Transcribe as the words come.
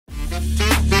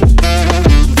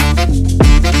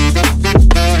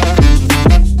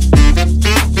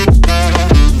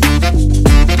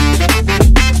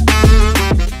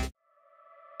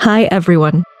Hi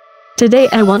everyone. Today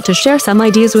I want to share some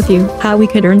ideas with you how we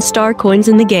could earn star coins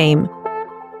in the game.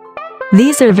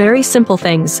 These are very simple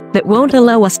things that won't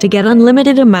allow us to get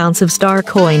unlimited amounts of star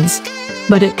coins.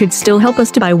 But it could still help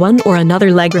us to buy one or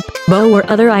another leg wrap, bow or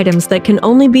other items that can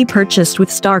only be purchased with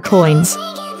star coins.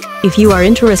 If you are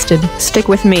interested, stick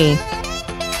with me.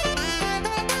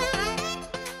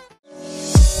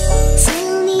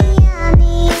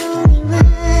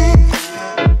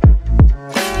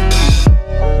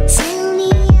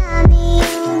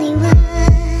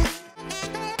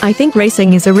 I think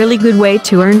racing is a really good way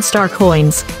to earn star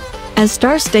coins. As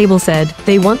𝗧𝙗𝙗𝗆 said,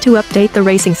 they want to update the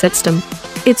racing system.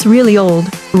 It's really old.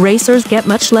 Racers get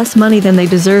much less money than they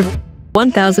deserve.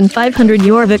 1,500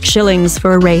 𝙒𝙗𝙗𝗀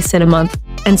for a race in a month,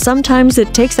 and sometimes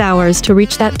it takes hours to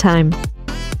reach that time.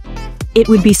 It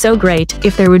would be so great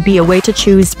if there would be a way to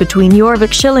choose between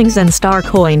𝙒𝙗𝙗𝗀 and star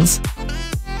coins.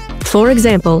 For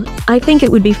example, I think it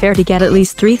would be fair to get at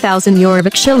least 3,000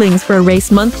 𝙒𝙗𝙗𝗀 for a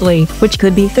race monthly, which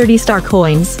could be 30 star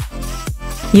coins.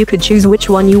 You could choose which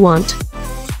one you want.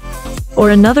 Or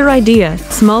another idea,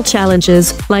 small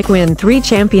challenges, like win 3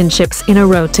 championships in a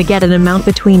row to get an amount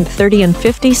between 30 and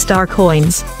 50 star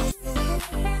coins.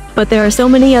 But there are so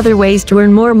many other ways to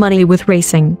earn more money with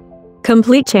racing.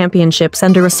 Complete championships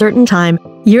under a certain time,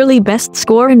 yearly best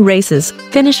score in races,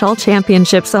 finish all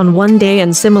championships on one day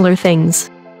and similar things.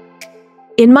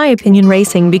 In my opinion,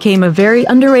 racing became a very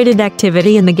underrated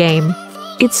activity in the game.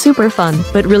 It's super fun,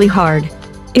 but really hard.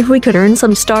 If we could earn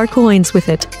some star coins with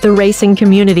it, the racing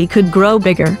community could grow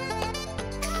bigger.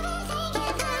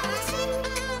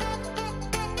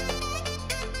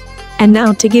 And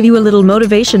now to give you a little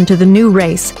motivation to the new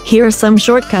race, here are some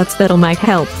shortcuts that'll might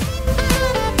help.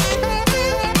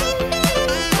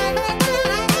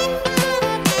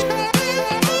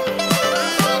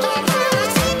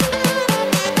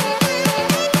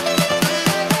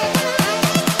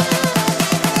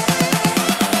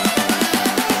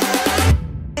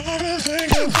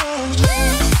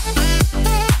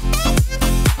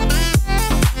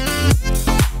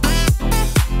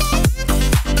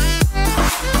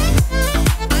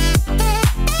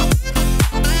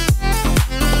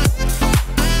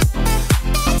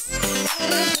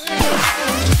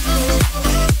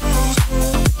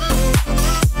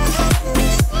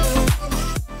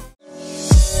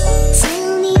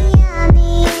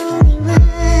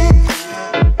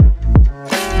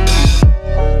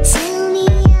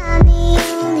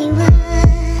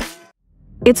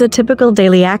 It's a typical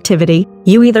daily activity.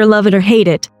 You either love it or hate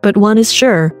it, but one is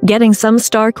sure, getting some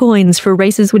star coins for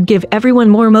races would give everyone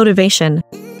more motivation.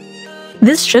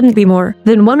 This shouldn't be more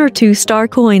than 1 or 2 star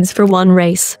coins for one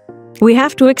race. We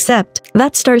have to accept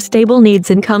that 𝗧𝗗𝙗𝗆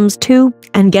needs incomes too,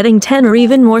 and getting 10 or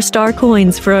even more star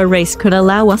coins for a race could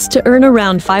allow us to earn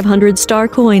around 500 star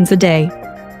coins a day.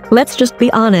 Let's just be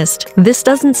honest, this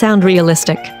doesn't sound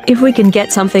realistic. If we can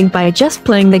get something by just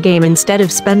playing the game instead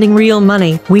of spending real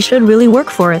money, we should really work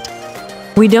for it.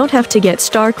 We don't have to get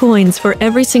star coins for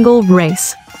every single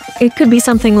race. It could be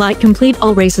something like complete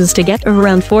all races to get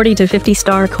around 40 to 50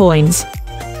 star coins.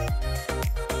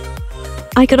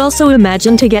 I could also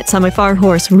imagine to get some if our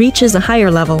horse reaches a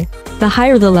higher level. The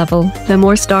higher the level, the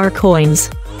more star coins.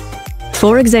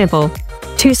 For example,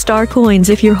 2 star coins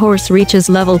if your horse reaches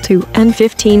level 2, and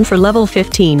 15 for level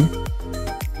 15.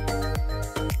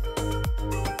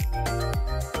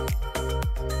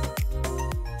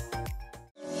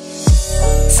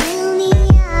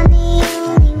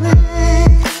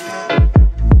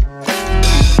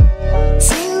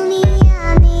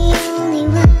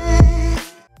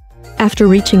 After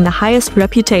reaching the highest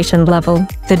reputation level,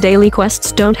 the daily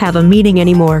quests don't have a meaning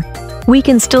anymore. We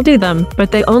can still do them,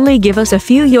 but they only give us a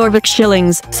few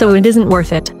𝙒𝙗𝙗𝗀𝗀, so it isn't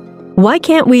worth it. Why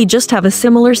can't we just have a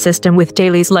similar system with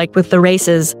dailies like with the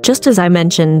races, just as I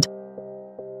mentioned?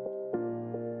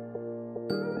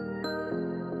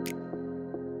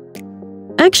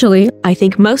 Actually, I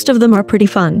think most of them are pretty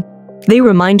fun. They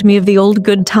remind me of the old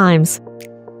good times.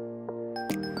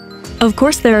 Of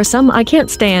course there are some I can't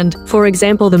stand, for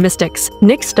example the Mystics,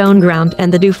 Nick Stoneground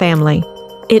and the 𝙧𝙚 family.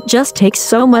 It just takes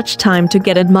so much time to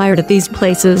get admired at these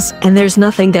places, and there's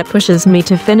nothing that pushes me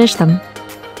to finish them.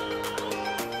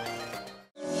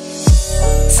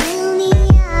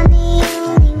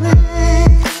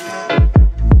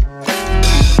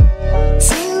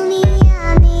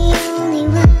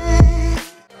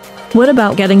 What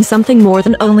about getting something more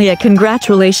than only a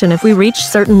congratulation if we reach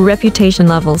certain reputation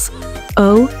levels?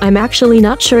 Oh, I'm actually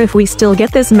not sure if we still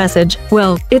get this message.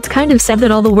 Well, it's kind of sad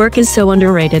that all the work is so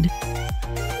underrated.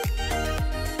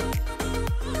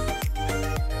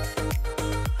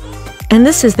 And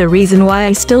this is the reason why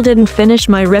I still didn't finish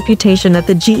my reputation at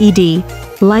the GED.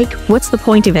 Like, what's the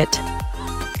point of it?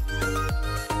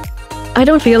 I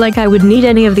don't feel like I would need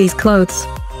any of these clothes.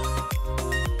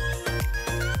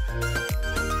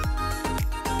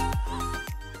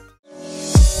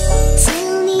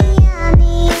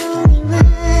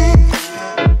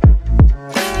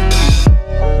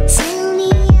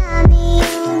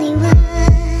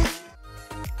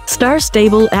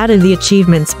 𝗧𝗶𝗺𝗀𝗀 added the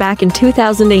achievements back in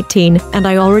 2018, and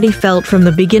I already felt from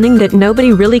the beginning that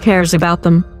nobody really cares about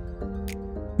them.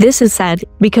 This is sad,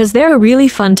 because there are really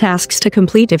fun tasks to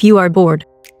complete if you are bored.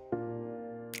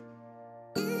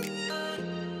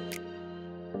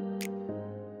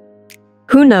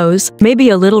 Who knows, maybe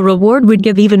a little reward would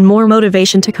give even more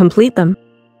motivation to complete them.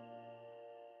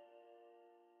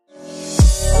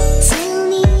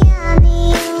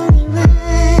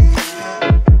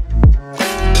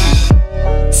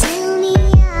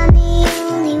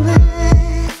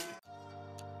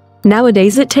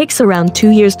 Nowadays it takes around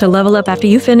 2 years to level up after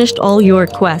you finished all your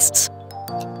quests.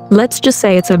 Let's just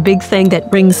say it's a big thing that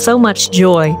brings so much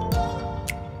joy.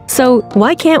 So,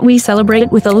 why can't we celebrate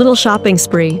it with a little shopping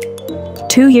spree?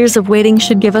 2 years of waiting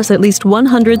should give us at least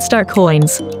 100 star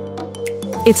coins.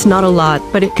 It's not a lot,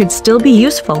 but it could still be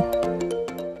useful.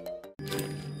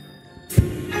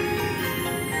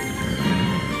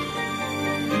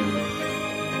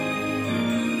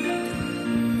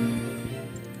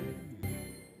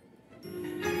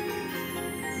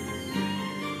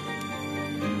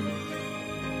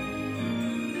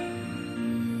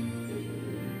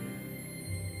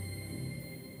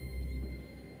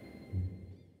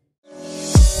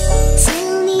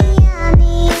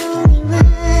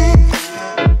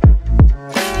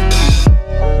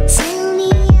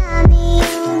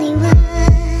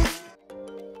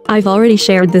 I've already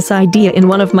shared this idea in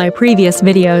one of my previous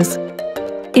videos.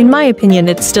 In my opinion,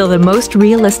 it's still the most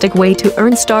realistic way to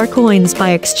earn star coins by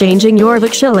exchanging your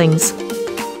𝗧𝗚𝗀𝗃 shillings.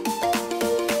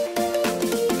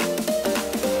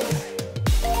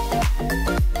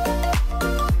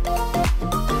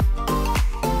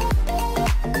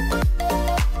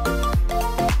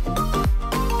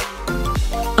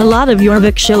 A lot of your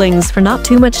𝗧𝗃 shillings for not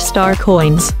too much star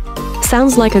coins.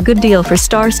 Sounds like a good deal for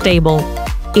𝗧𝗶𝗺𝗀𝗃.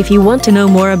 If you want to know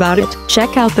more about it,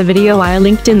 check out the video I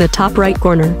linked in the top right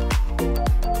corner.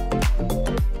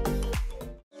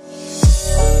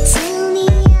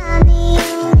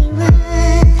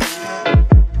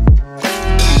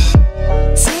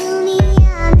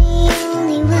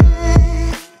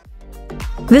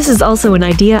 This is also an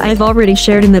idea I've already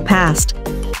shared in the past.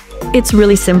 It's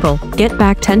really simple. Get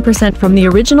back 10% from the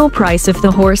original price if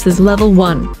the horse is level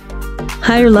 1.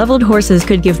 Higher leveled horses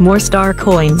could give more star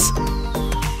coins.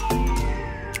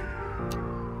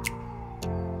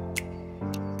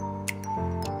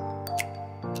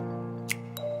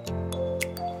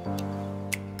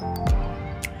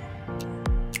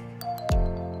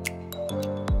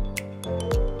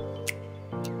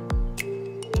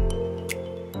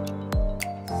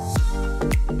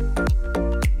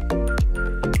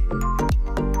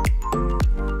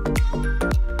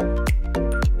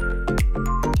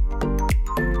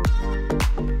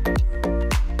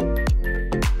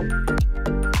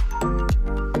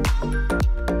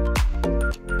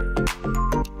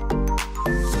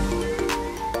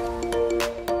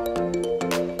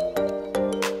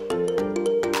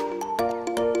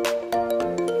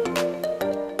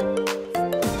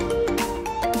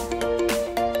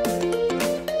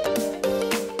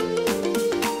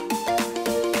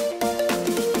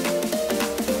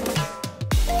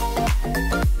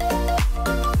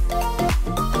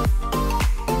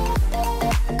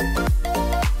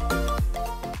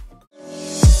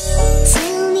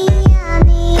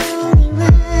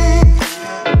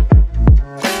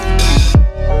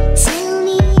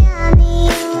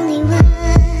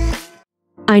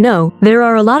 I know, there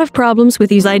are a lot of problems with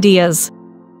these ideas.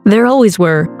 There always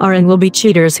were, are and will be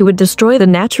cheaters who would destroy the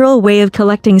natural way of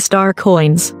collecting star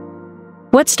coins.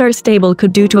 What 𝗧𝗶𝗺𝗃𝗀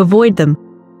could do to avoid them?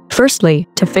 Firstly,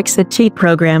 to fix the cheat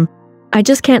program. I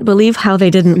just can't believe how they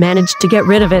didn't manage to get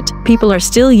rid of it. People are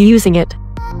still using it.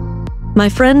 My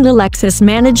friend Alexis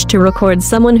managed to record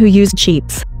someone who used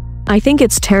cheats. I think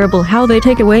it's terrible how they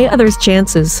take away others'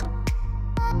 chances.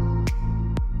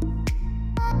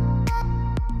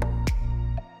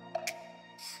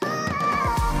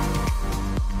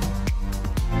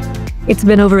 It's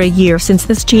been over a year since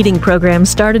this cheating program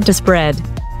started to spread.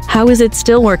 How is it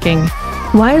still working?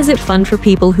 Why is it fun for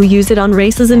people who use it on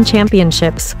races and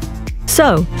championships?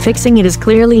 So, fixing it is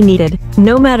clearly needed.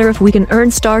 No matter if we can earn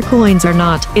star coins or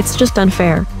not, it's just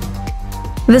unfair.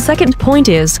 The second point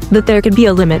is that there could be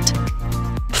a limit.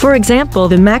 For example,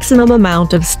 the maximum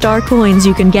amount of star coins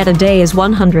you can get a day is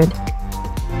 100.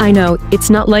 I know, it's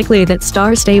not likely that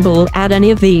Star Stable will add any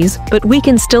of these, but we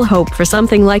can still hope for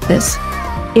something like this.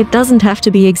 It doesn't have to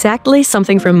be exactly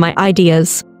something from my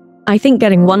ideas. I think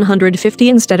getting 150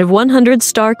 instead of 100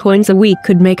 star coins a week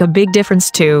could make a big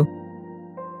difference too.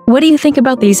 What do you think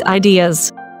about these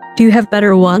ideas? Do you have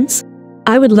better ones?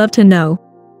 I would love to know.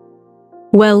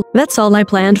 Well, that's all I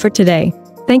planned for today.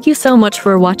 Thank you so much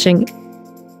for watching.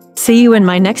 See you in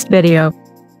my next video.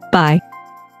 Bye.